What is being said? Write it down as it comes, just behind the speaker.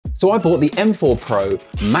So I bought the M4 Pro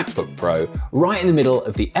MacBook Pro right in the middle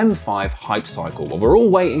of the M5 hype cycle while we're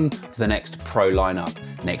all waiting for the next Pro lineup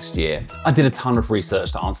next year. I did a ton of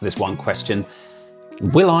research to answer this one question: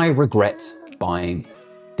 will I regret buying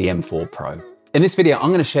the M4 Pro? In this video, I'm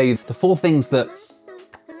going to show you the 4 things that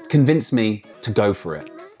convinced me to go for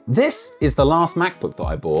it. This is the last MacBook that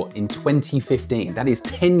I bought in 2015. That is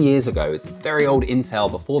 10 years ago. It's a very old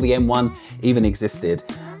Intel, before the M1 even existed.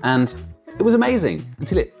 And it was amazing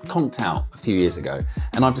until it conked out a few years ago.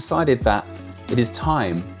 And I've decided that it is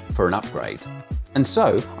time for an upgrade. And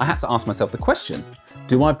so I had to ask myself the question: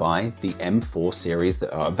 do I buy the M4 series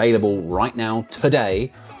that are available right now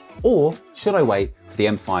today, or should I wait for the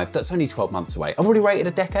M5 that's only 12 months away? I've already waited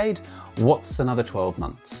a decade. What's another 12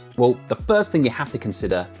 months? Well, the first thing you have to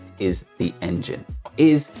consider is the engine.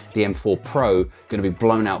 Is the M4 Pro going to be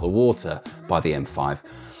blown out the water by the M5?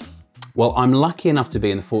 Well, I'm lucky enough to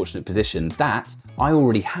be in the fortunate position that I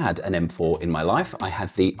already had an M4 in my life. I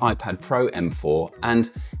had the iPad Pro M4,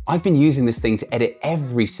 and I've been using this thing to edit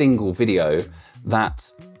every single video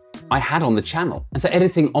that I had on the channel. And so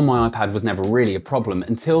editing on my iPad was never really a problem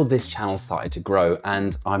until this channel started to grow.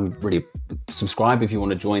 And I'm really subscribed if you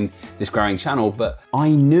want to join this growing channel, but I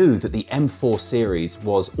knew that the M4 series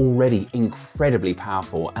was already incredibly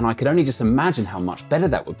powerful, and I could only just imagine how much better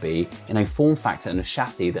that would be in a form factor and a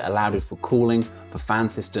chassis that allowed it for cooling, for fan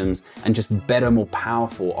systems, and just better, more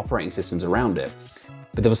powerful operating systems around it.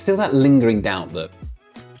 But there was still that lingering doubt that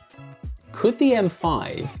could the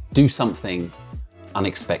M5 do something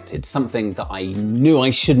unexpected, something that I knew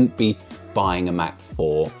I shouldn't be buying a Mac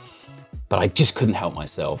for, but I just couldn't help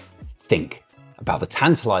myself think about the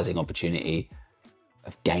tantalizing opportunity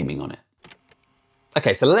of gaming on it.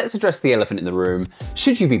 Okay, so let's address the elephant in the room.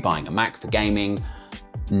 Should you be buying a Mac for gaming?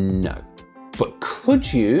 No. But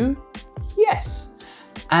could you? Yes.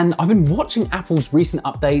 And I've been watching Apple's recent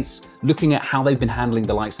updates, looking at how they've been handling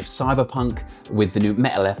the likes of Cyberpunk with the new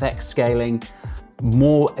Metal FX scaling,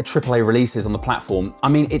 more AAA releases on the platform. I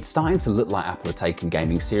mean, it's starting to look like Apple are taking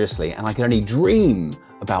gaming seriously, and I can only dream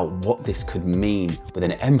about what this could mean with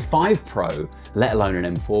an M5 Pro, let alone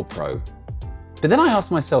an M4 Pro. But then I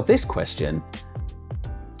asked myself this question: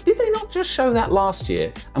 did they not just show that last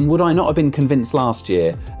year? And would I not have been convinced last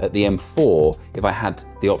year at the M4 if I had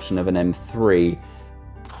the option of an M3?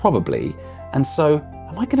 Probably. And so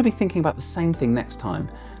am I going to be thinking about the same thing next time?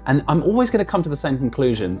 And I'm always going to come to the same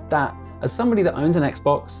conclusion that as somebody that owns an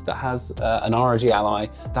Xbox, that has an ROG Ally,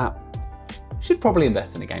 that should probably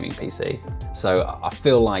invest in a gaming PC. So I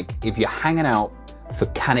feel like if you're hanging out for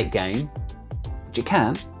can it game, which you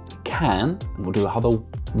can, and we'll do a whole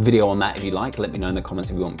video on that if you like. Let me know in the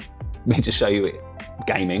comments if you want me to show you it,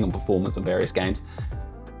 gaming and performance of various games.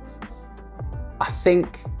 I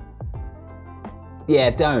think,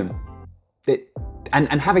 yeah, don't.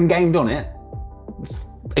 And having gamed on it,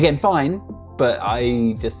 again, fine, but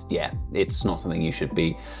I just, yeah, it's not something you should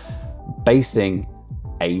be basing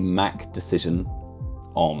a Mac decision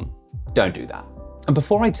on. Don't do that. And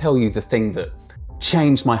before I tell you the thing that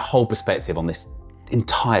changed my whole perspective on this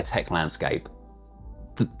entire tech landscape,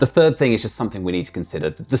 the third thing is just something we need to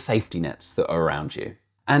consider: the safety nets that are around you.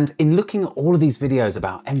 And in looking at all of these videos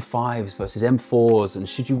about M5s versus M4s, and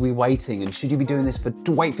should you be waiting, and should you be doing this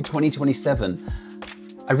to wait for 2027,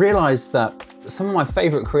 I realized that some of my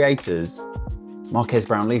favorite creators, Marques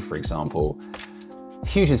Brownlee, for example,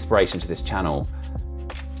 huge inspiration to this channel,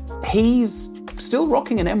 he's still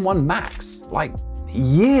rocking an M1 Max, like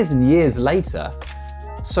years and years later.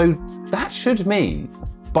 So that should mean,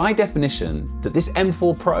 by definition, that this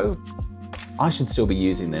M4 Pro, I should still be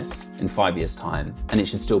using this in 5 years' time, and it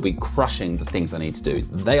should still be crushing the things I need to do.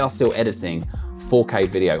 They are still editing 4K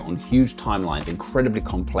video on huge timelines, incredibly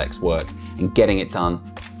complex work, and getting it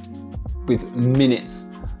done with minutes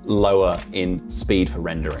lower in speed for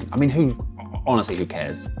rendering. I mean, honestly, who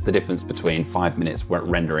cares? The difference between 5 minutes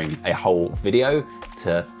rendering a whole video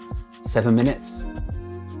to 7 minutes.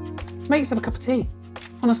 Make yourself a cup of tea.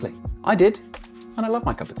 Honestly, I did, and I love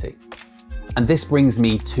my cup of tea. And this brings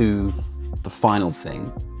me to the final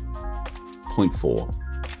thing, point 4,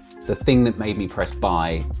 the thing that made me press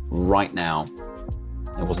buy right now.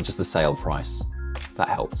 It wasn't just the sale price, that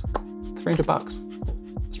helped.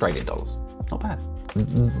 $300, Australian dollars, not bad.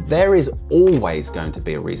 There is always going to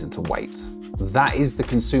be a reason to wait. That is the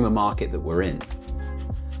consumer market that we're in.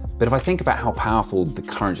 But if I think about how powerful the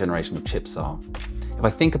current generation of chips are, if I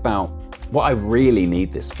think about what I really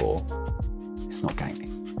need this for, it's not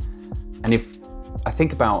gaming. And if I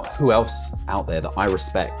think about who else out there that I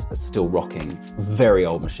respect is still rocking very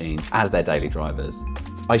old machines as their daily drivers,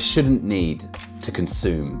 I shouldn't need to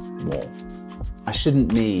consume more. I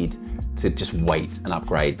shouldn't need to just wait and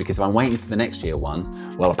upgrade, because if I'm waiting for the next year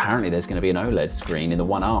one, well, apparently there's going to be an OLED screen in the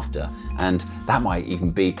one after, and that might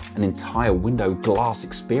even be an entire window glass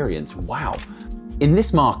experience. Wow. In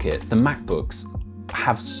this market, the MacBooks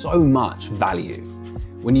have so much value.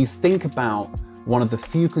 When you think about one of the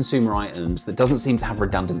few consumer items that doesn't seem to have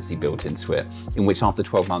redundancy built into it, in which after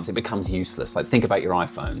 12 months it becomes useless. Like, think about your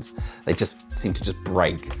iPhones. They just seem to just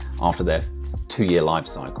break after their 2-year life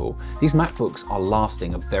cycle. These MacBooks are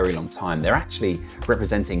lasting a very long time. They're actually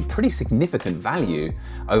representing pretty significant value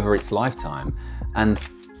over its lifetime. And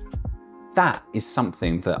that is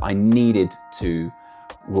something that I needed to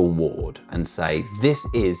reward and say, this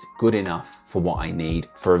is good enough for what I need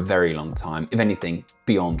for a very long time, if anything,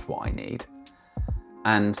 beyond what I need.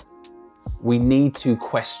 And we need to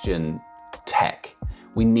question tech.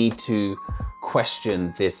 We need to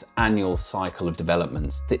question this annual cycle of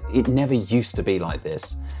developments. That it never used to be like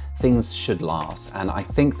this. Things should last. And I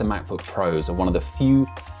think the MacBook Pros are one of the few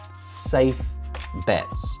safe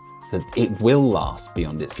bets that it will last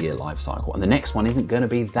beyond its year life cycle. And the next one isn't going to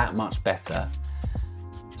be that much better.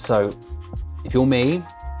 So if you're me,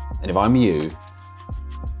 and if I'm you,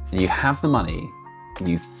 and you have the money, and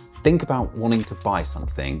you think about wanting to buy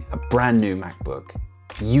something, a brand new MacBook,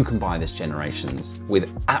 you can buy this generation's with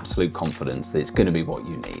absolute confidence that it's going to be what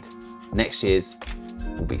you need. Next year's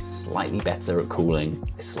will be slightly better at cooling,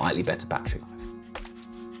 a slightly better battery life.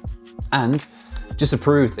 And just to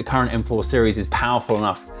prove the current M4 series is powerful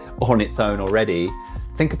enough on its own already,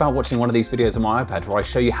 think about watching one of these videos on my iPad where I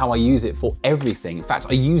show you how I use it for everything. In fact,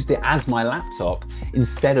 I used it as my laptop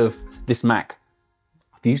instead of this Mac.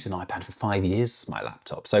 I've used an iPad for 5 years as my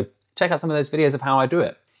laptop. So check out some of those videos of how I do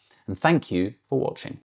it. And thank you for watching.